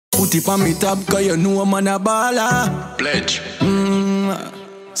put it on me tab, cause you know I'm a baller. Pledge.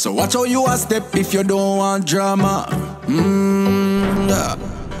 So watch how you a step if you don't want drama. Yeah.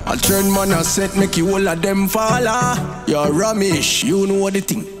 A trend man a set, make you all of them follow. You're Romeich, you know the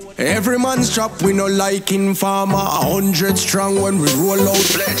thing. Every man's trap, we no like informer. 100 strong when we roll out.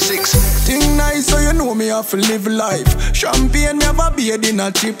 Pledge 6. Thing nice, so you know me have to live life. Champagne never beard in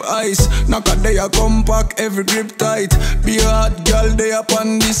a cheap ice. Knock a day a come back, every grip tight. Be a hot girl, they up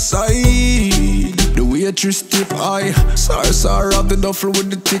on this side. The waitress tip high. Sar of the duffel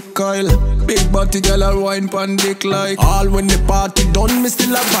with the thick coil. Big body girl a wine pan dick like. All when the party done, me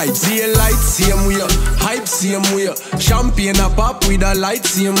still a vibe. See a light, same way. Hype, same way. Champagne a pop with a light,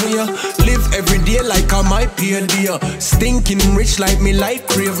 same way. Live every day like I'm my peer dear. Stinking rich like me like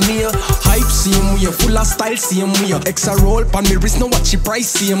crave near. Hype, same way. Full of style, same way. Extra roll pan me wrist, no watch the price,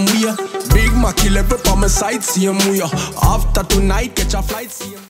 same way. Big Mackie level on my side, same way. After tonight, catch a flight, same way.